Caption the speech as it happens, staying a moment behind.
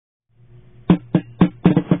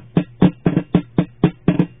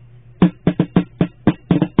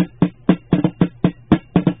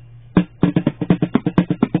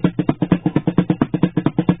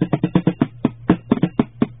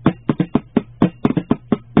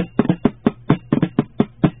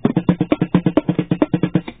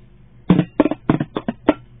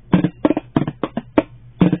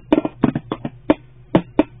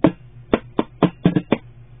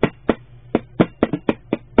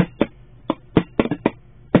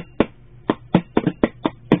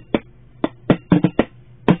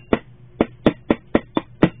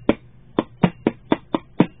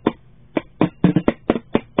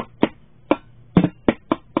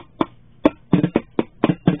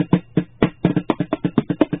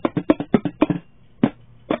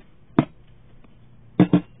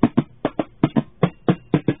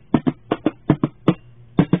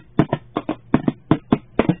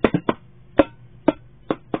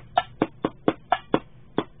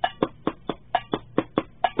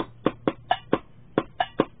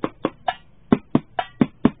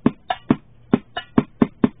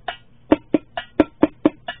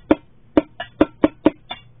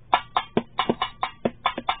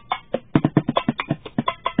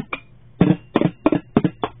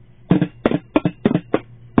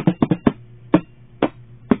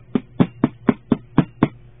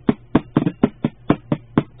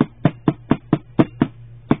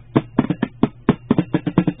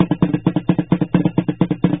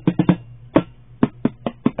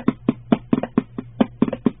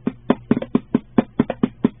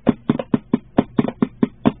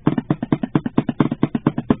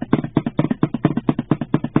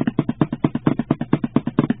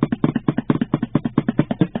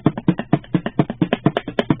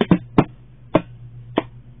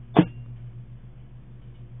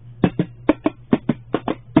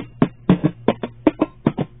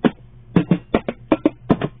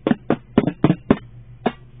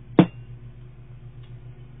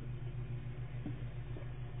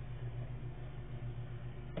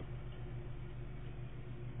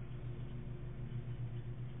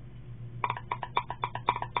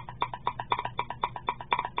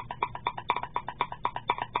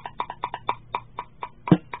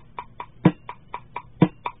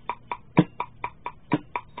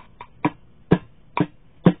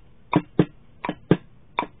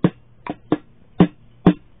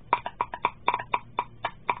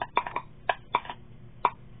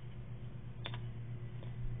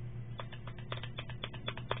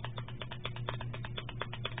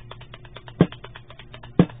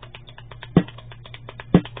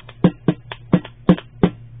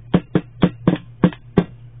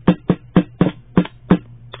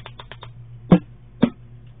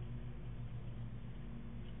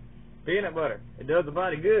It does the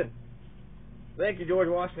body good. Thank you, George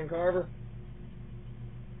Washington Carver.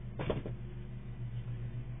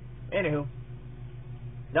 Anywho,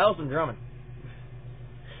 that was some drumming.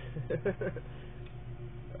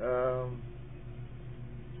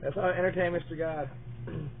 That's how I entertain Mr. God.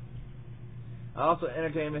 I also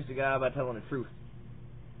entertain Mr. God by telling the truth.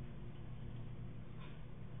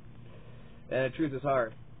 And the truth is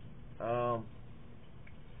hard.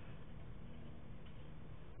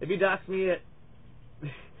 If you dox me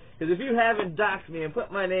because if you haven't doxed me and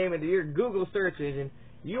put my name into your Google search engine,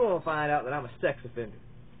 you won't find out that I'm a sex offender.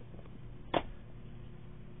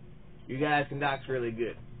 You guys can dox really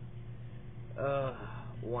good.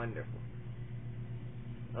 Wonderful.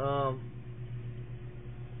 And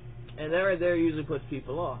that right there usually puts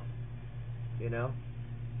people off. You know?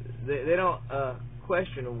 They don't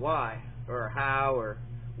question why or how or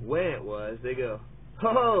when it was. They go,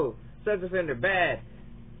 oh, sex offender, bad.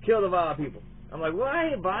 Kill the vile people. I'm like, well,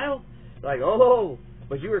 I ain't vile. Like, oh,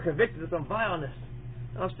 but you were convicted of some vileness.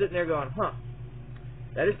 I'm sitting there going, huh,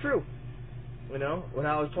 that is true. You know, when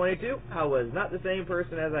I was 22, I was not the same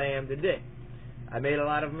person as I am today. I made a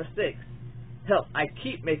lot of mistakes. Hell, I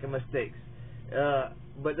keep making mistakes.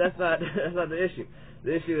 But that's not the issue.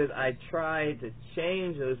 The issue is I try to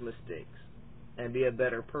change those mistakes and be a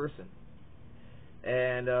better person.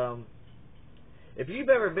 And if you've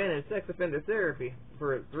ever been in sex offender therapy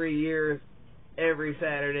for 3 years, every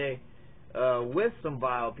Saturday, with some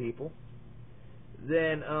vile people,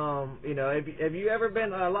 then you know, have you ever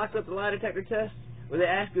been locked up to lie detector tests where they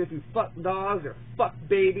ask you if you fucked dogs or fucked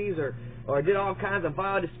babies or did all kinds of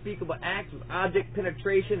vile, despicable acts with object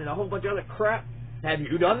penetration and a whole bunch of other crap? Have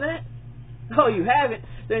you done that? Oh, you haven't?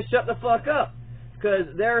 Then shut the fuck up.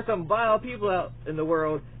 Because there are some vile people out in the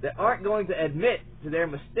world that aren't going to admit to their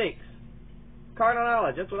mistakes. Carnal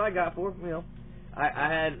knowledge, that's what I got for, you know. I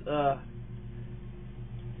had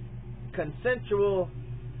consensual,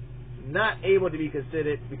 not able to be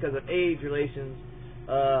considered because of age relations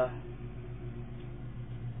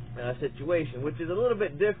situation, which is a little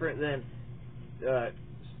bit different than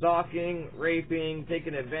stalking, raping,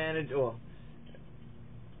 taking advantage, or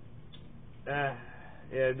yeah,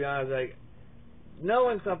 to be honest, like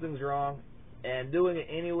knowing something's wrong and doing it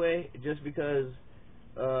anyway just because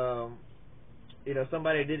you know,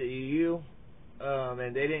 somebody did it to you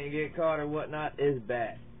and they didn't get caught or whatnot is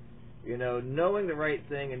bad. You know, knowing the right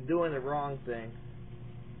thing and doing the wrong thing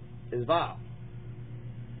is vile.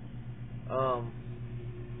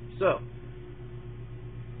 So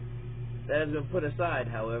that has been put aside,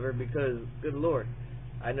 however, because, good Lord,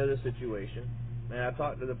 I know the situation, and I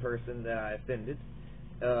talked to the person that I offended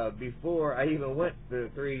before I even went to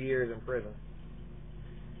 3 years in prison.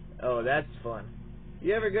 Oh, that's fun.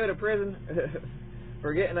 You ever go to prison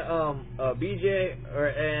for getting a BJ,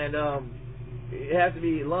 and you have to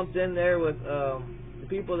be lumped in there with the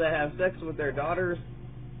people that have sex with their daughters?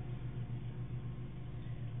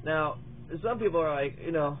 Now, some people are like,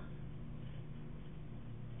 you know,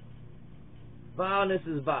 vileness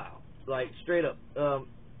is vile, like straight up.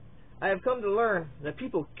 I have come to learn that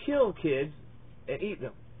people kill kids and eat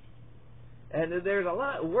them, and that there's a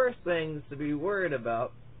lot worse things to be worried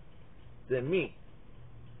about than me.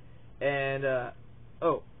 And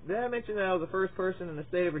oh, did I mention that I was the first person in the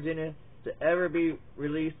state of Virginia to ever be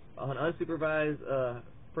released on unsupervised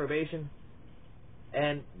probation,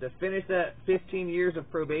 and to finish that 15 years of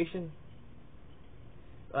probation?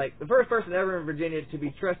 Like, the first person ever in Virginia to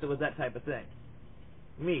be trusted with that type of thing.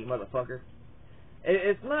 Me, motherfucker.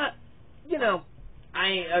 It's not, you know,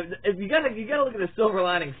 you gotta look at the silver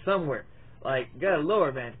lining somewhere. Like, good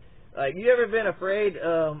Lord, man. Like, you ever been afraid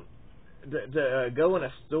to go in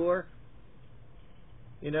a store?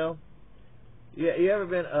 You know? You ever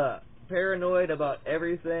been paranoid about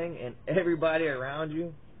everything and everybody around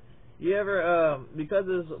you? You ever, because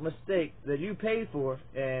of this mistake that you paid for,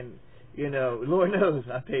 and, you know, Lord knows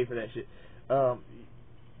I paid for that shit,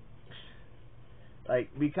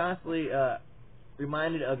 like, be constantly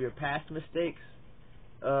reminded of your past mistakes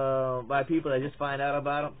by people that just find out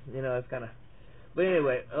about them? You know, it's kind of... But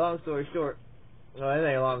anyway, long story short, well, it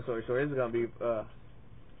ain't a long story short, this is going to be...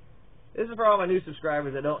 this is for all my new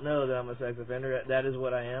subscribers that don't know that I'm a sex offender. That is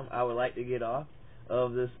what I am. I would like to get off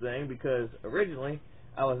of this thing because originally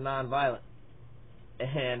I was nonviolent.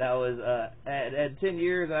 And I was, at 10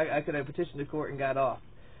 years, I could have petitioned the court and got off.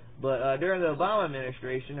 But during the Obama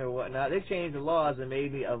administration or whatnot, they changed the laws and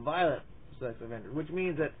made me a violent sex offender, which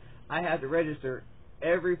means that I have to register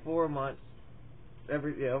every 4 months,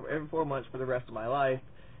 every 4 months for the rest of my life,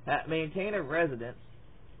 maintain a residence,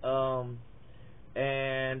 and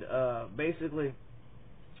basically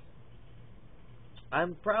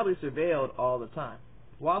I'm probably surveilled all the time.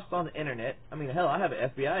 Whilst on the internet, I mean, hell, I have an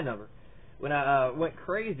FBI number. When I went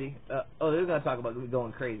crazy, they're going to talk about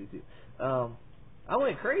going crazy too. I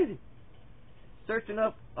went crazy, searching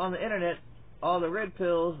up on the internet all the red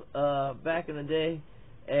pills back in the day,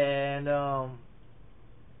 and I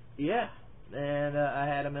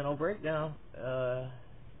had a mental breakdown.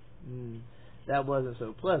 That wasn't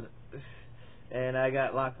so pleasant, and I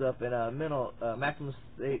got locked up in a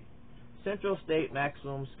Central State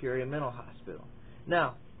Maximum Security Mental Hospital.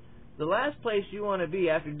 Now, the last place you want to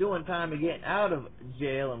be after doing time and getting out of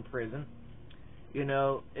jail and prison,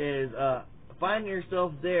 is finding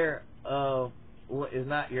yourself there what is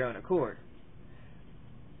not your own accord.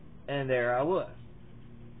 And there I was.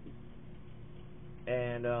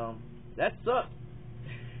 And that sucked.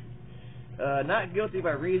 Not guilty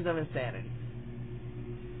by reason of insanity.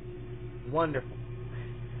 Wonderful.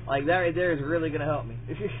 Like, that right there is really going to help me.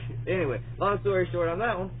 Anyway, long story short on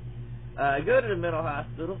that one, I go to the mental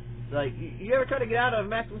hospital. Like, you ever try to get out of a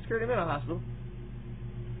maximum security mental hospital?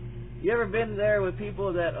 You ever been there with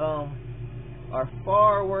people that are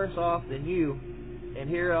far worse off than you, and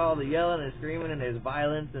hear all the yelling and screaming, and there's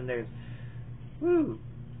violence, and there's,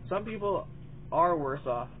 some people are worse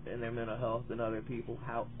off in their mental health than other people.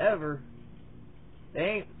 However, there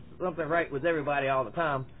ain't something right with everybody all the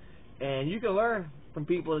time, and you can learn from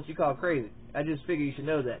people that you call crazy. I just figure you should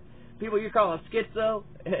know that. People you're calling schizo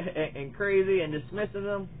and crazy and dismissing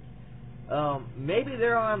them, maybe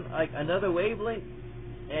they're on like another wavelength,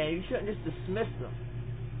 and you shouldn't just dismiss them.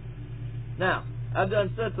 Now, I've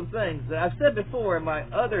said some things that I've said before in my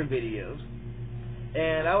other videos,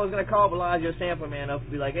 and I was going to call Bellagio Sampler Man up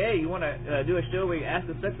and be like, hey, you want to do a show where you ask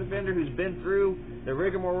a sex offender who's been through the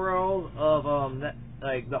rigmarole of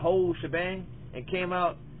the whole shebang and came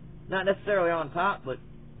out not necessarily on top, but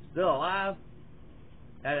still alive?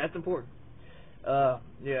 That's important.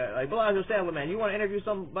 Like Bellagio Sampler Man, you want to interview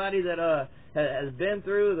somebody that has been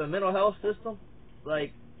through the mental health system,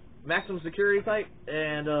 like maximum security type,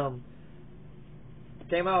 and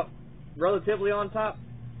came out relatively on top,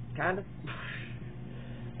 kind of.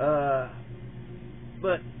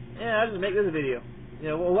 But I just make this video.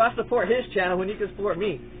 Why support his channel when you can support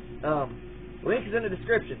me? Link is in the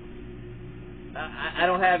description. I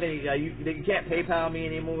don't have any. You can't PayPal me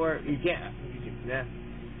anymore. You can't.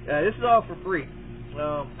 This is all for free.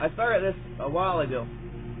 I started this a while ago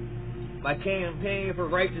by campaigning for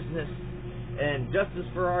righteousness and justice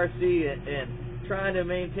for RC and trying to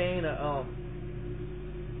maintain a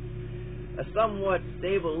somewhat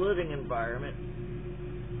stable living environment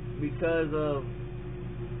because of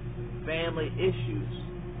family issues.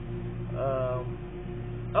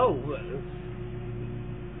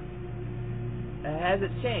 Has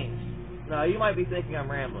it changed? Now, you might be thinking I'm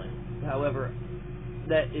rambling. However,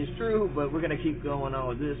 that is true, but we're going to keep going on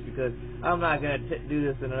with this because I'm not going to do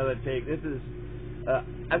this in another take. This is,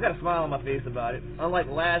 I've got a smile on my face about it. Unlike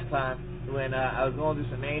last time when I was going through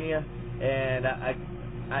some mania, and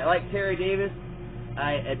I like Terry Davis,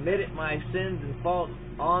 I admitted my sins and faults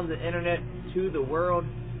on the internet to the world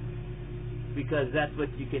because that's what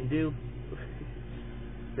you can do.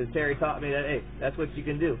 Because Terry taught me that, hey, that's what you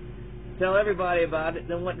can do. Tell everybody about it,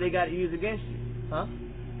 then what they got to use against you, huh?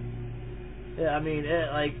 Yeah, I mean,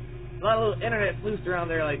 like, a lot of little internet sleuths around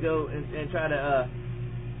there, like, go and try to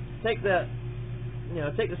take the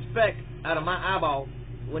speck out of my eyeball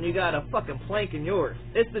when you got a fucking plank in yours.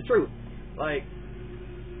 It's the truth. Like,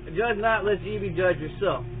 judge not, lest ye be judged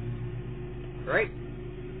yourself. Right?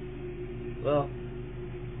 Well,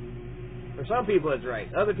 for some people it's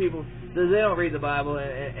right. Other people, they don't read the Bible,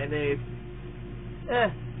 and they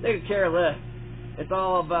could care less. It's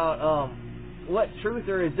all about what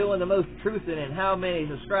truther is doing the most truthing and how many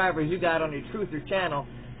subscribers you got on your truther channel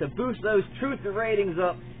to boost those truther ratings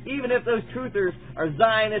up, even if those truthers are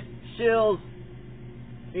Zionist shills,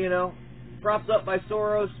 propped up by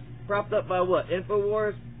Soros, propped up by what?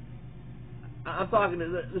 InfoWars? I'm talking to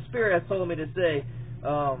the Spirit has told me to say,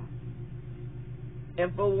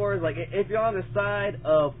 InfoWars, like, if you're on the side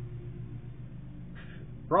of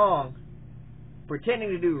wrong, pretending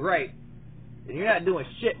to do right, then you're not doing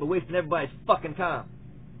shit but wasting everybody's fucking time.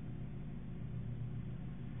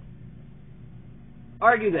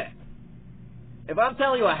 Argue that. If I'm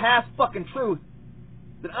telling you a half fucking truth,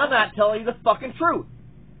 then I'm not telling you the fucking truth.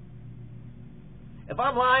 If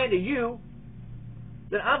I'm lying to you,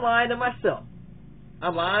 then I'm lying to myself.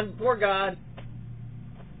 I'm lying before God,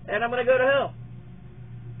 and I'm going to go to hell.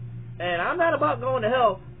 And I'm not about going to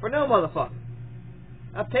hell for no motherfucker.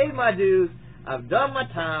 I've paid my dues. I've done my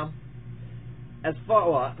time. As far,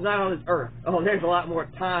 well, not on this earth. Oh, there's a lot more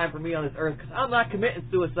time for me on this earth because I'm not committing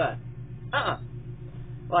suicide.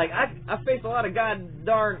 Like, I face a lot of god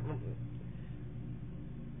darn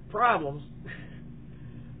problems,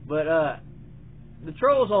 but the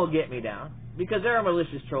trolls won't get me down, because there are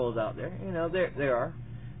malicious trolls out there. You know, there are.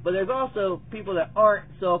 But there's also people that aren't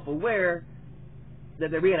self-aware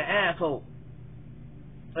that they're being an asshole.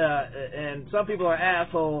 And some people are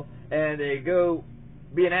asshole, and they go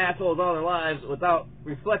being assholes all their lives without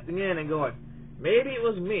reflecting in and going, maybe it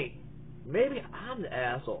was me. Maybe I'm the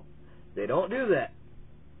asshole. They don't do that.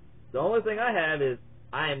 The only thing I have is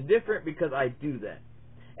I am different because I do that.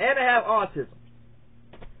 And I have autism.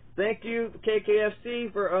 Thank you,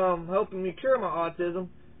 KKFC, for helping me cure my autism.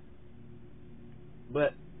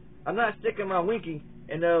 But I'm not sticking my winky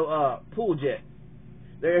in no pool jet.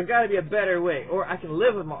 There's got to be a better way, or I can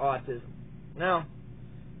live with my autism. Now,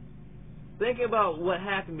 thinking about what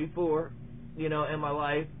happened before, you know, in my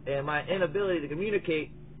life, and my inability to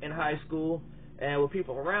communicate in high school and with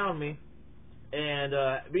people around me, and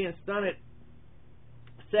being stunted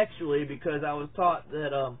sexually because I was taught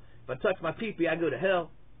that if I touch my pee-pee, I go to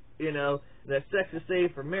hell, you know, that sex is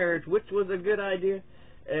saved for marriage, which was a good idea,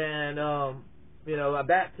 and, you know, a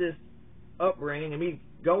Baptist upbringing, and me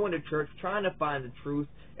going to church, trying to find the truth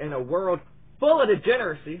in a world full of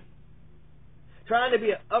degeneracy, trying to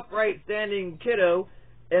be an upright, standing kiddo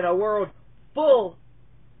in a world full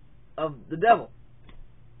of the devil.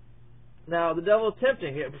 Now, the devil is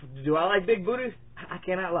tempting. Do I like big booties? I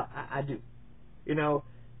cannot lie. I do. You know,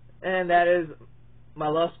 and that is my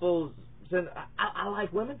lustful sin. I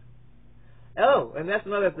like women. Oh, and that's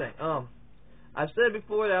another thing. I've said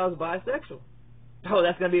before that I was bisexual. Oh,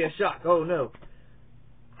 that's going to be a shock. Oh, no.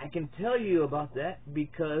 I can tell you about that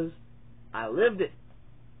because I lived it.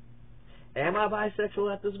 Am I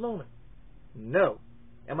bisexual at this moment? No.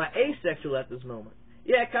 Am I asexual at this moment?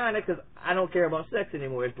 Yeah, kind of, because I don't care about sex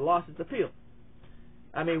anymore. It's lost its appeal.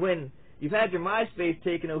 I mean, when you've had your MySpace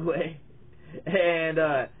taken away, and,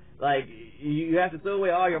 like, you have to throw away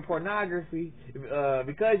all your pornography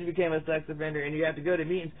because you became a sex offender, and you have to go to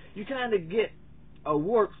meetings, you kind of get a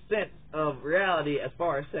warped sense of reality as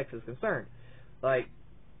far as sex is concerned. Like,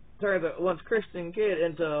 turns a once Christian kid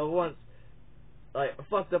into a once like a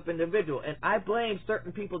fucked up individual, and I blame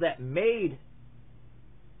certain people that made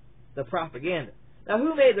the propaganda. Now,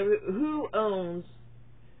 who owns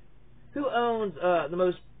the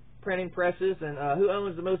most printing presses, and who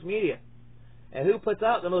owns the most media, and who puts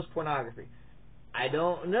out the most pornography? I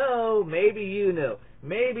don't know. Maybe you know.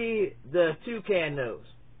 Maybe the toucan knows,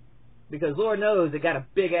 because Lord knows they got a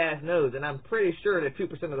big ass nose, and I'm pretty sure they're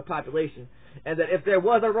 2% of the population. And that if there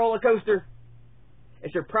was a roller coaster,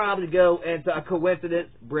 it should probably go into a coincidence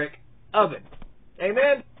brick oven.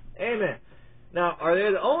 Amen? Amen. Now, are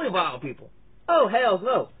they the only vile people? Oh, hell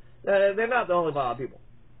no. They're not the only vile people.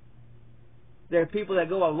 There are people that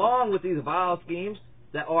go along with these vile schemes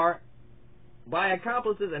that are, by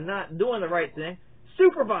accomplices and not doing the right thing,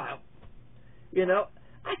 super vile. You know,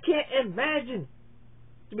 I can't imagine,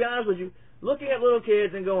 to be honest with you, looking at little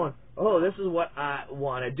kids and going, oh, this is what I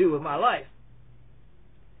want to do with my life.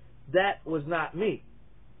 That was not me.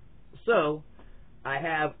 So, I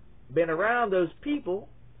have been around those people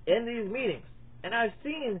in these meetings, and I've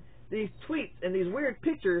seen these tweets and these weird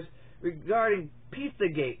pictures regarding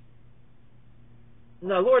Pizzagate.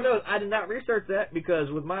 Now, Lord knows, I did not research that, because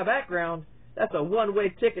with my background, that's a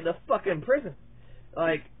one-way ticket to fucking prison.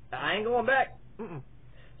 Like, I ain't going back.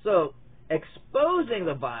 So, exposing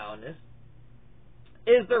the vileness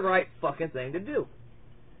is the right fucking thing to do.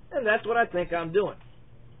 And that's what I think I'm doing.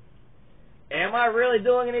 Am I really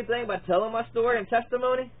doing anything by telling my story and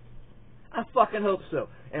testimony? I fucking hope so.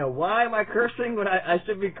 And why am I cursing when I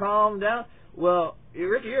should be calmed down? Well,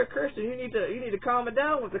 Ricky, you're a Christian. You need to calm it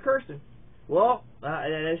down with the cursing. Well,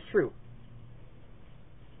 that's true.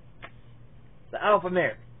 The Alpha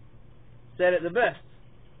Mare said it the best.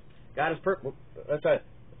 God is perfect. That's right.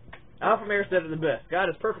 Alpha Mare said it the best. God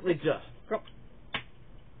is perfectly just.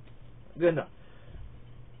 Good enough.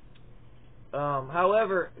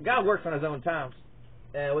 However, God works on His own times,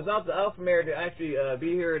 and without the Alpha Mare to actually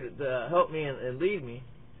be here to help me and lead me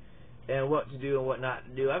and what to do and what not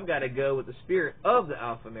to do, I've got to go with the spirit of the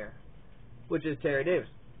Alpha Mare, which is Terry Davis.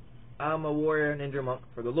 I'm a warrior ninja monk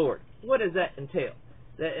for the Lord. What does that entail?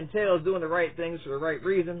 That entails doing the right things for the right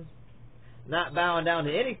reasons, not bowing down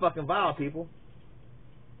to any fucking vile people,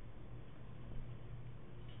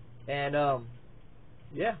 and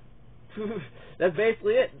yeah, that's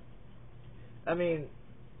basically it. I mean,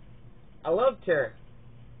 I love Terry.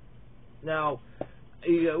 Now,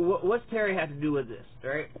 what's Terry have to do with this,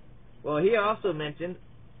 right? Well, he also mentioned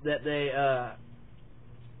that they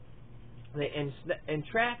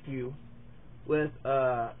entrap you with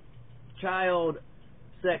child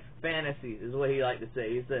sex fantasies, is what he liked to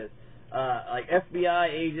say. He says, like FBI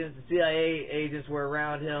agents, CIA agents were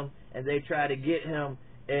around him, and they try to get him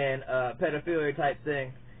in pedophilia type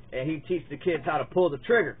thing, and he teaches the kids how to pull the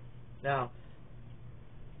trigger. Now,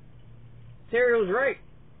 Terry was right.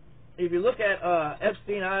 If you look at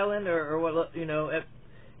Epstein Island or what, you know,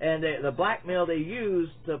 and the blackmail they use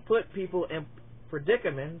to put people in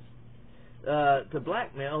predicaments to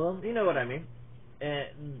blackmail them, you know what I mean?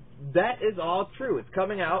 And that is all true. It's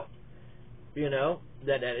coming out, you know,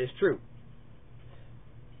 that is true.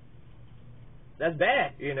 That's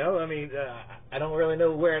bad, you know. I mean, I don't really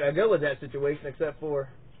know where to go with that situation except for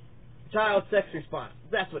child sex response.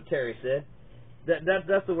 That's what Terry said.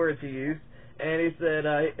 That's the words he used. And he said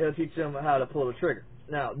he'll teach them how to pull the trigger.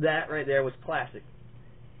 Now, that right there was classic.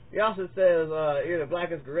 He also says, you're the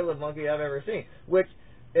blackest gorilla monkey I've ever seen, which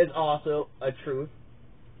is also a truth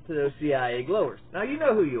to those CIA glowers. Now, you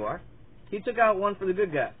know who you are. He took out one for the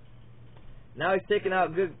good guy. Now he's taking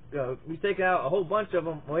out he's taking out a whole bunch of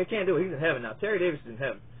them. Well, he can't do it. He's in heaven now. Terry Davis is in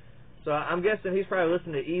heaven. So I'm guessing he's probably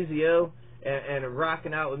listening to Easy-O and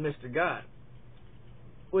rocking out with Mr. God,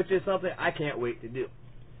 which is something I can't wait to do.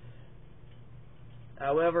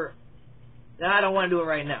 However, I don't want to do it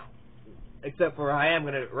right now. Except for I am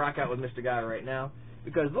going to rock out with Mr. God right now.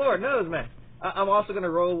 Because Lord knows, man, I'm also going to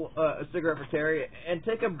roll a cigarette for Terry and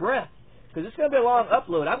take a breath. Because it's going to be a long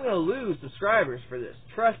upload. I'm going to lose subscribers for this.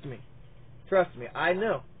 Trust me. Trust me. I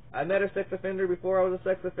know. I met a sex offender before I was a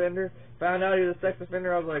sex offender. Found out he was a sex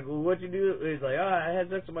offender. I was like, well, what'd you do? He's like, I had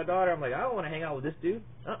sex with my daughter. I'm like, I don't want to hang out with this dude.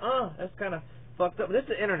 That's kind of fucked up. But this is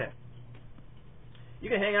the internet. You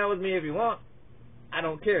can hang out with me if you want. I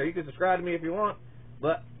don't care. You can subscribe to me if you want.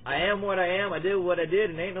 But I am what I am. I did what I did,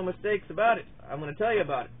 and ain't no mistakes about it. I'm going to tell you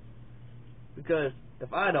about it. Because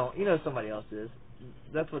if I don't, you know somebody else is.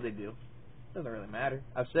 That's what they do. Doesn't really matter.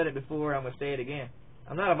 I've said it before. I'm going to say it again.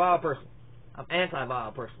 I'm not a vile person. I'm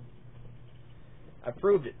anti-vile person. I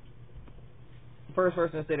proved it. The first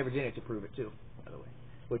person in the state of Virginia to prove it, too, by the way.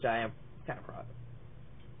 Which I am kind of proud of.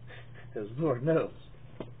 Because Lord knows.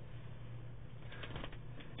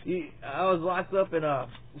 I was locked up in a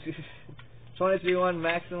 23-1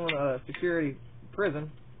 maximum security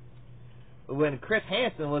prison when Chris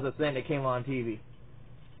Hansen was a thing that came on TV.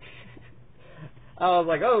 I was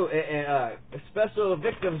like, oh, and Special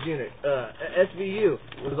Victims Unit, SVU,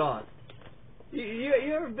 was on. You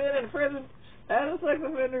ever been in prison as a sex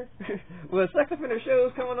offender? With sex offender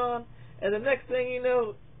shows coming on, and the next thing you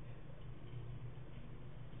know,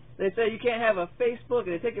 they say you can't have a Facebook,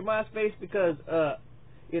 and they take your MySpace because,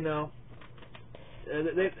 you know,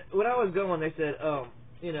 when I was going, they said,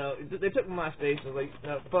 you know, they took my MySpace and was like,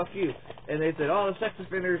 no, fuck you. And they said all the sex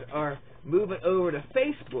offenders are moving over to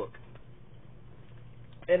Facebook.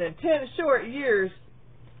 And in 10 short years,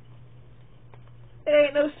 it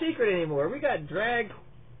ain't no secret anymore. We got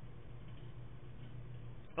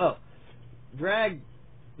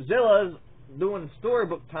Dragzilla's doing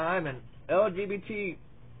storybook time and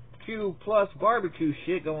LGBTQ plus barbecue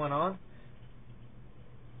shit going on.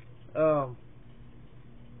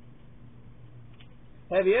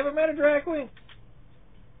 Have you ever met a drag queen?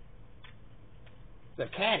 It's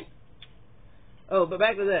a caddy. Oh, but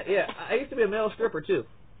back to that. Yeah, I used to be a male stripper too.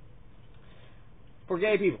 For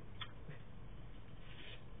gay people.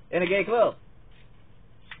 In a gay club.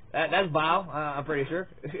 That's vile, I'm pretty sure.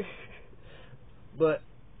 But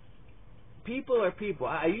people are people.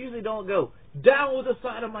 I usually don't go down with the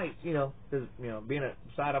sodomites, you know, because, you know, being a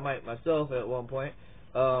sodomite myself at one point,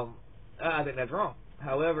 I think that's wrong.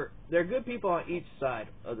 However, there are good people on each side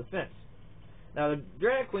of the fence. Now, the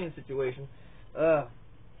drag queen situation, the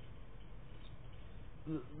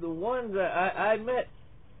ones that I met,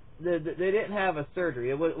 they didn't have a surgery.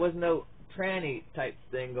 It was no tranny type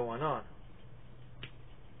thing going on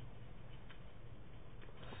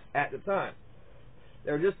at the time.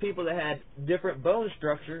 There were just people that had different bone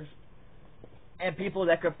structures and people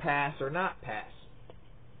that could pass or not pass.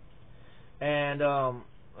 And,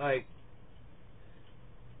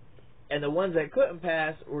 and the ones that couldn't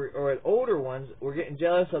pass, or older ones, were getting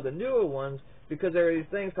jealous of the newer ones because there are these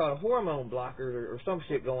things called hormone blockers or some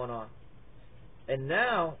shit going on. And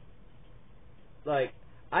now, like,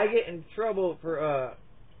 I get in trouble for a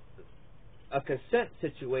consent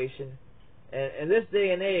situation. And in this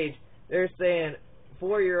day and age, they're saying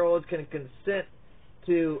 4-year-olds can consent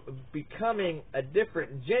to becoming a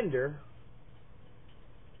different gender.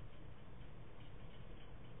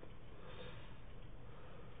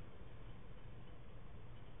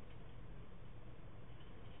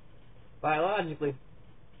 Biologically,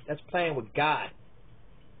 that's playing with God.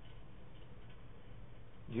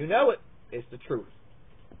 You know it. It's the truth.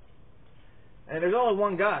 And there's only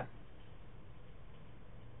one God.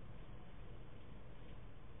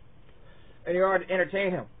 And you are to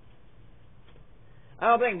entertain him. I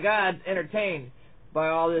don't think God's entertained by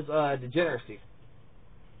all this degeneracy.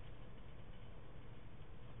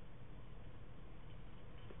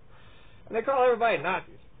 And they call everybody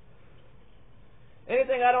Nazis.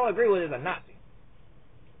 Anything I don't agree with is a Nazi.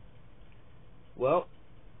 Well,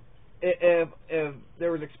 if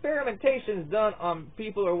there was experimentations done on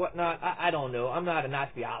people or whatnot, I don't know. I'm not a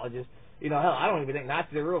Naziologist. You know, hell, I don't even think Nazi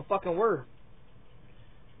is a real fucking word.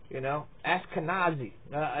 You know, Ashkenazi.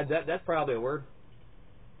 That's probably a word.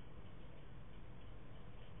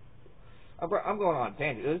 I'm going on a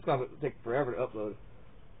tangent. It's going to take forever to upload.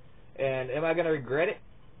 And am I going to regret it?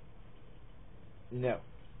 No.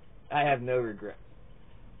 I have no regret.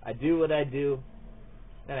 I do what I do,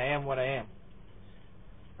 and I am what I am.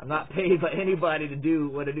 I'm not paid by anybody to do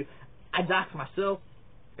what I do. I dox myself,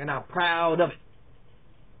 and I'm proud of it.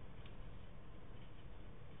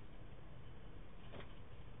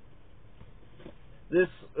 This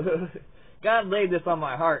God laid this on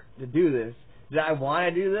my heart to do this. Did I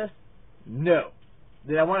want to do this? No.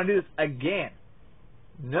 Did I want to do this again?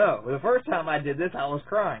 No. The first time I did this, I was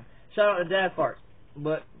crying. Shout out to Dad Farts.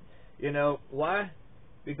 But, you know, why?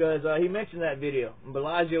 Because he mentioned that video. And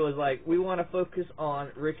Bellagio was like, we want to focus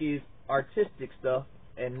on Ricky's artistic stuff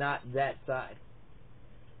and not that side.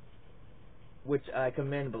 Which I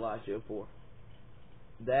commend Bellagio for.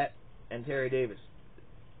 That and Terry Davis.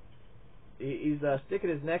 He's sticking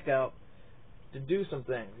his neck out to do some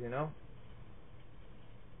things, you know?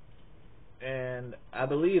 And I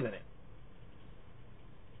believe in it.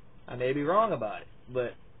 I may be wrong about it,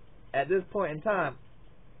 but at this point in time,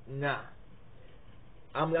 nah.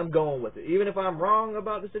 I'm going with it. Even if I'm wrong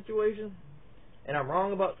about the situation, and I'm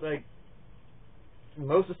wrong about, like,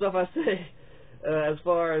 most of the stuff I say, as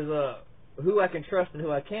far as who I can trust and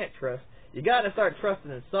who I can't trust, you got to start trusting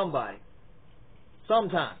in somebody.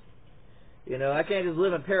 Sometime. You know, I can't just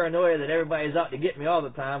live in paranoia that everybody's out to get me all the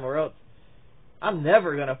time, or else I'm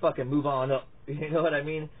never going to fucking move on up. You know what I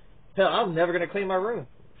mean? Hell, I'm never going to clean my room.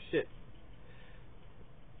 Shit.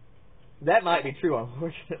 That might be true,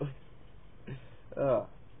 unfortunately.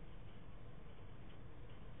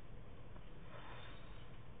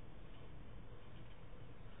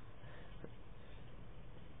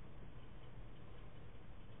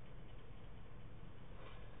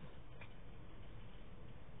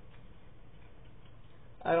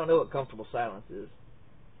 I don't know what comfortable silence is.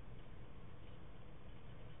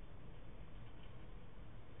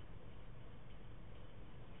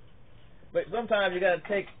 But sometimes you got to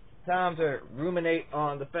take time to ruminate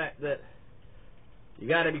on the fact that you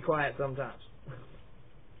got to be quiet sometimes.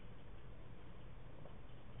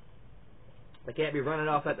 I can't be running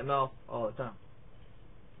off at the mouth all the time.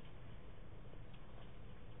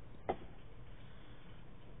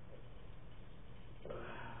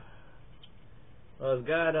 Well, has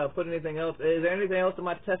God put anything else? Is there anything else in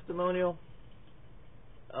my testimonial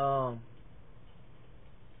that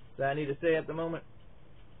I need to say at the moment?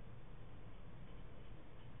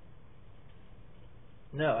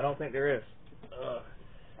 No, I don't think there is.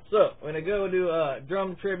 So, we're going to go do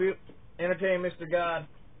drum tribute, entertain Mr. God,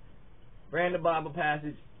 random Bible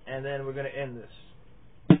passage, and then we're going to end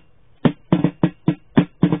this.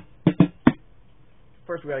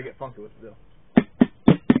 First, we got to get funky with it, though.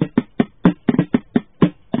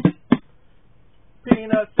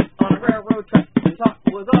 Peanuts on a railroad track, the top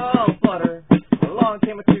was all butter. Along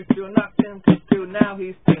came a choo-choo and knocked him cuckoo, now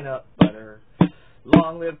he's peanut butter.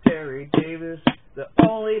 Long live Terry Davis, the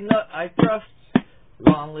only nut I trust.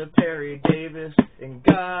 Long live Terry Davis, in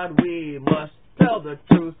God we must tell the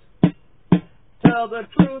truth. Tell the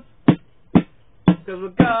truth, 'cause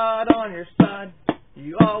with God on your side,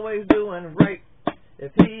 you always doing right.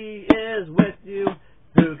 If he is with you,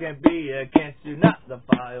 who can be against you? Not the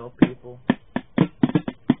vile people.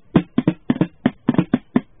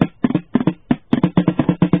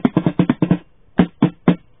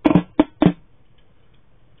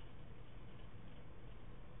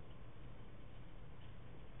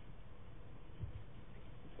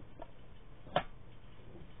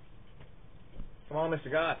 Come on,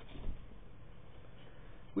 Mr. God.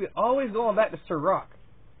 We're always going back to Sirach.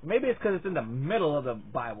 Maybe it's because it's in the middle of the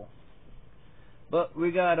Bible. But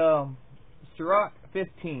we got Sirach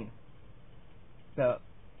 15.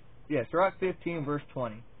 Sirach 15, verse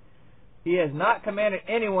 20. He has not commanded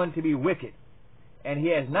anyone to be wicked, and he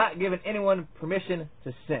has not given anyone permission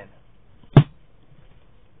to sin.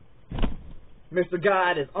 Mr.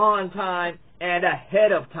 God is on time and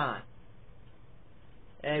ahead of time.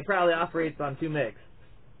 And he probably operates on 2 megs.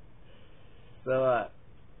 So,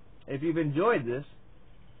 if you've enjoyed this,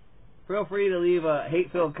 feel free to leave a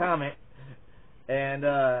hate-filled comment and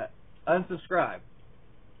unsubscribe.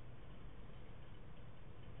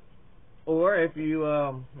 Or if you,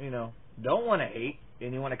 don't want to hate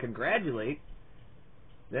and you want to congratulate,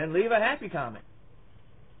 then leave a happy comment.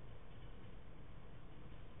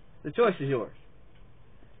 The choice is yours.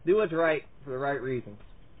 Do what's right for the right reasons,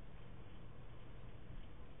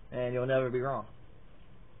 and you'll never be wrong.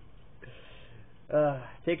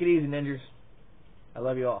 Take it easy, ninjas. I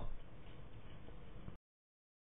love you all.